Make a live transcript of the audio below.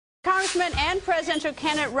Congressman and presidential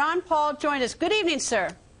candidate Ron Paul joined us. Good evening, sir.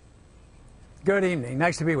 Good evening.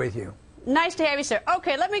 Nice to be with you. Nice to have you, sir.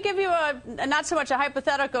 Okay, let me give you a not so much a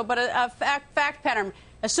hypothetical, but a fact pattern.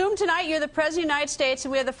 Assume tonight you're the President of the United States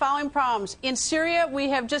and we have the following problems. In Syria, we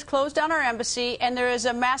have just closed down our embassy and there is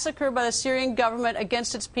a massacre by the Syrian government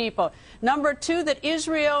against its people. Number two, that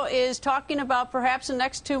Israel is talking about perhaps in the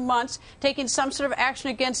next 2 months taking some sort of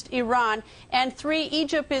action against Iran. And three,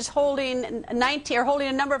 Egypt is holding a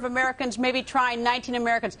number of Americans, maybe trying 19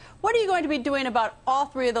 Americans. What are you going to be doing about all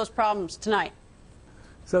three of those problems tonight?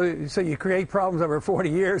 So you create problems over 40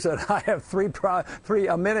 years, and I have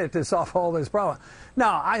a minute to solve all this problem.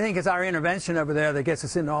 No, I think it's our intervention over there that gets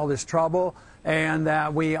us into all this trouble, and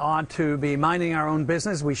that we ought to be minding our own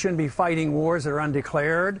business. We shouldn't be fighting wars that are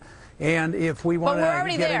undeclared. And if we want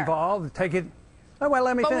to get involved, take it. Oh, well,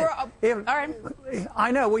 let me finish. All right.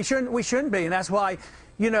 I know we shouldn't be, and that's why.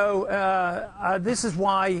 You know, this is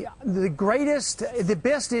why the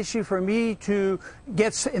best issue for me to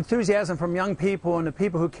get enthusiasm from young people and the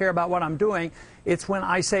people who care about what I'm doing, it's when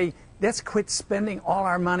I say, let's quit spending all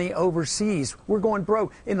our money overseas. We're going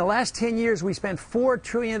broke. In the last 10 years, we spent $4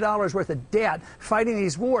 trillion worth of debt fighting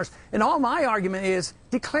these wars. And all my argument is,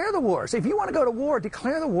 declare the wars. If you want to go to war,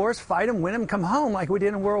 declare the wars, fight them, win them, come home like we did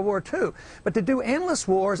in World War II. But to do endless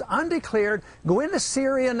wars, undeclared, go into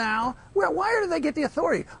Syria now, well, why did they get the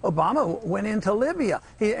authority? Obama went into Libya,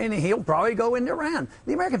 and he'll probably go into Iran.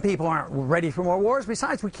 The American people aren't ready for more wars.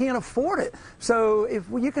 Besides, we can't afford it. So if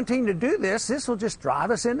you continue to do this, this will just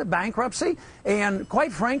drive us into bankruptcy. And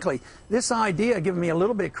quite frankly, this idea, giving me a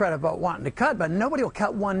little bit of credit about wanting to cut, but nobody will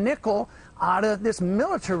cut one nickel out of this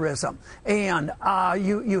militarism. And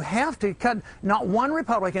you have to cut. Not one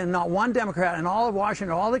Republican, not one Democrat, and all of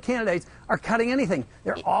Washington, all the candidates are cutting anything.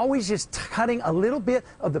 They're always just cutting a little bit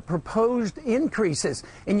of the proposed increases.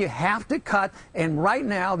 And you have to cut. And right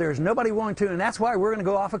now, there's nobody willing to. And that's why we're going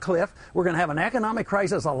to go off a cliff. We're going to have an economic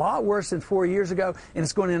crisis a lot worse than 4 years ago. And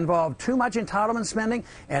it's going to involve too much entitlement spending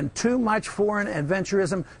and too much foreign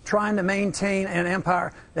adventurism trying to maintain an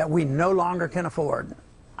empire that we no longer can afford.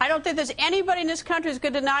 I don't think there's anybody in this country who's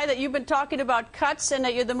going to deny that you've been talking about cuts and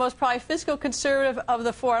that you're the most probably fiscal conservative of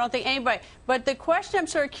the four. I don't think anybody. But the question I'm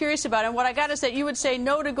sort of curious about, and what I got is that you would say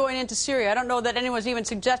no to going into Syria. I don't know that anyone's even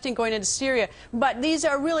suggesting going into Syria. But these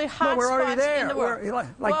are really hot we're already spots there. in the world.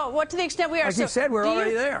 Well, what to the extent we are. Like you said, we're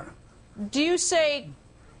already there. Do you say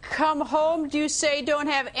come home? Do you say don't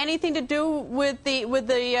have anything to do with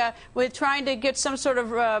trying to get some sort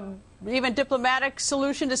of even diplomatic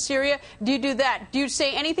solution to Syria? Do you do that? Do you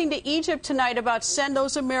say anything to Egypt tonight about send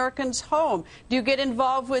those Americans home? Do you get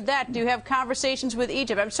involved with that? Do you have conversations with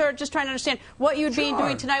Egypt? I'm sort of just trying to understand what you'd be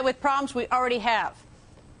doing tonight with problems we already have.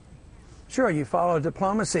 Sure, you follow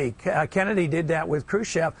diplomacy. Kennedy did that with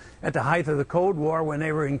Khrushchev at the height of the Cold War when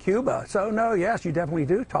they were in Cuba. So, no, yes, you definitely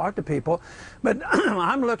do talk to people. But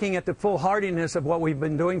I'm looking at the foolhardiness of what we've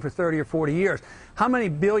been doing for 30 or 40 years. How many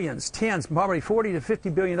billions, tens, probably $40 to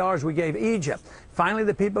 $50 billion we gave Egypt? Finally,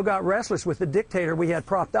 the people got restless with the dictator we had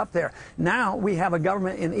propped up there. Now we have a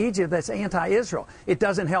government in Egypt that's anti-Israel. It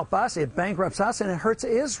doesn't help us, it bankrupts us, and it hurts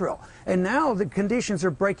Israel. And now the conditions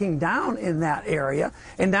are breaking down in that area.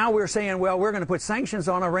 And now we're saying, well, we're going to put sanctions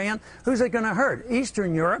on Iran. Who's it going to hurt?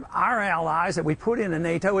 Eastern Europe, our allies that we put into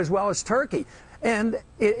NATO, as well as Turkey. And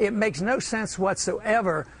it makes no sense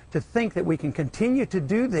whatsoever to think that we can continue to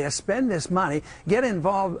do this, spend this money, get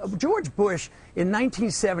involved. George Bush in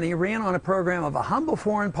 1970 ran on a program of a humble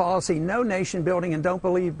foreign policy, no nation building, and don't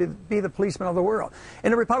believe be the policeman of the world.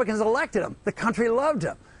 And the Republicans elected him. The country loved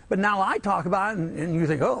him. But now I talk about it, and you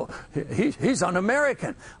think, oh, he's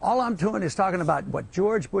un-American. All I'm doing is talking about what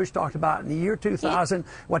George Bush talked about in the year 2000,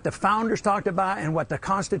 what the founders talked about, and what the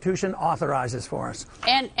Constitution authorizes for us.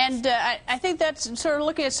 And I think that's sort of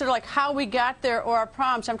looking at sort of like how we got there or our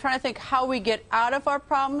problems. I'm trying to think how we get out of our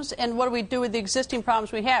problems and what do we do with the existing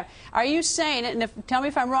problems we have. Are you saying, and tell me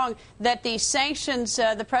if I'm wrong, that the sanctions,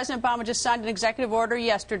 the President Obama just signed an executive order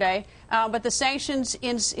yesterday, but the sanctions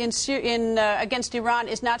against Iran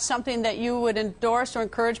is not something that you would endorse or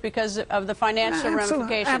encourage because of the financial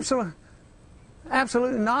ramifications?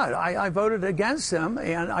 Absolutely not. I voted against them,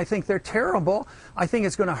 and I think they're terrible. I think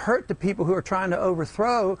it's going to hurt the people who are trying to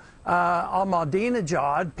overthrow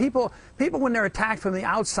Ahmadinejad. People, when they're attacked from the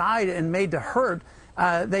outside and made to hurt,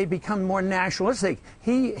 they become more nationalistic.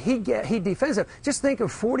 He defends it. Just think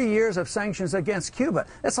of 40 years of sanctions against Cuba.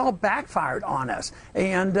 That's all backfired on us.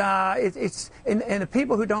 And and the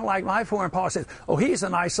people who don't like my foreign policy, oh, he's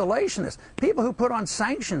an isolationist. People who put on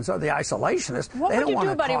sanctions are the isolationists. They don't want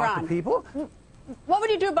to talk to people. What would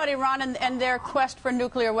you do about Iran and their quest for a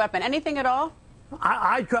nuclear weapon? Anything at all?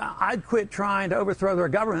 I'd quit trying to overthrow their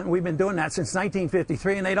government. We've been doing that since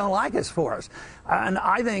 1953, and they don't like us for us. And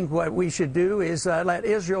I think what we should do is let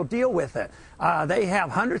Israel deal with it. They have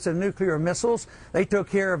hundreds of nuclear missiles. They took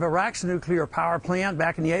care of Iraq's nuclear power plant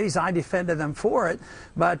back in the 80s. I defended them for it.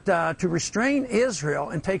 But to restrain Israel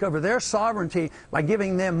and take over their sovereignty by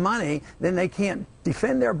giving them money, then they can't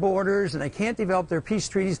defend their borders and they can't develop their peace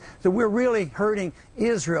treaties. So we're really hurting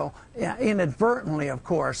Israel inadvertently, of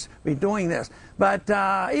course, by doing this. But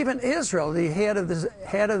even Israel, the head of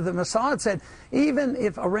the Mossad, said even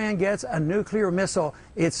if Iran gets a nuclear missile,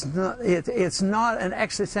 it's not an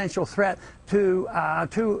existential threat to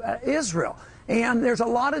Israel. And there's a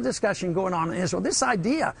lot of discussion going on in Israel. This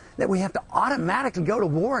idea that we have to automatically go to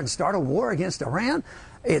war and start a war against Iran,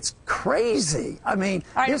 it's crazy. I mean,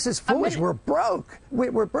 this is foolish. We're broke.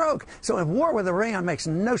 We're broke. So a war with Iran makes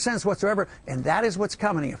no sense whatsoever, and that is what's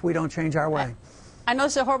coming if we don't change our way. I know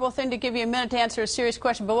it's a horrible thing to give you a minute to answer a serious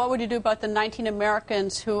question, but what would you do about the 19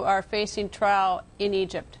 Americans who are facing trial in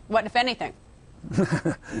Egypt? What, if anything?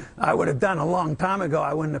 I would have done a long time ago.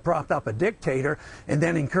 I wouldn't have propped up a dictator and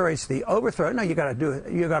then encouraged the overthrow. No, you got to do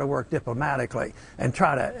it. You got to work diplomatically and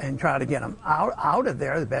try to get them out of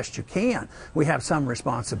there the best you can. We have some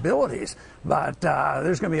responsibilities, but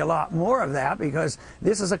there's going to be a lot more of that because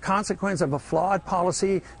this is a consequence of a flawed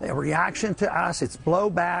policy, a reaction to us. It's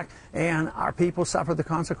blowback, and our people suffer the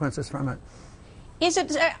consequences from it. Is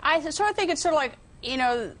it? I sort of think it's sort of like, you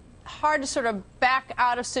know, hard to sort of back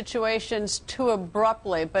out of situations too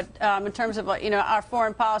abruptly, but in terms of, you know, our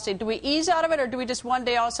foreign policy, do we ease out of it, or do we just one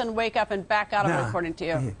day all of a sudden wake up and back out of it, according to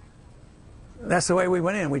you? That's the way we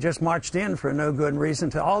went in. We just marched in for no good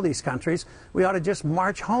reason to all these countries. We ought to just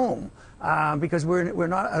march home because we're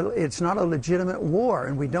not. It's not a legitimate war,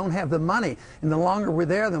 and we don't have the money. And the longer we're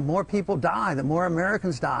there, the more people die, the more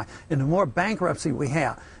Americans die, and the more bankruptcy we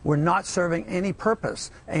have. We're not serving any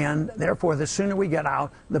purpose, and therefore, the sooner we get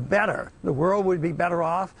out, the better. The world would be better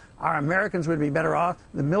off. Our Americans would be better off.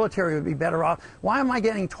 The military would be better off. Why am I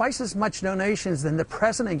getting twice as much donations than the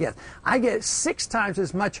president gets? I get 6 times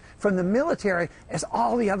as much from the military as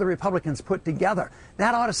all the other Republicans put together.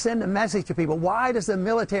 That ought to send a message to people. Why does the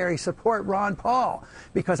military support Ron Paul?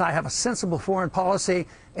 Because I have a sensible foreign policy,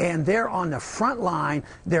 and they're on the front line.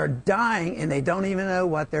 They're dying, and they don't even know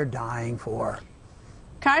what they're dying for.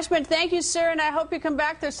 Congressman, thank you, sir, and I hope you come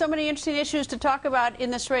back. There's so many interesting issues to talk about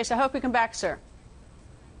in this race. I hope you come back, sir.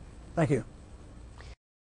 Thank you.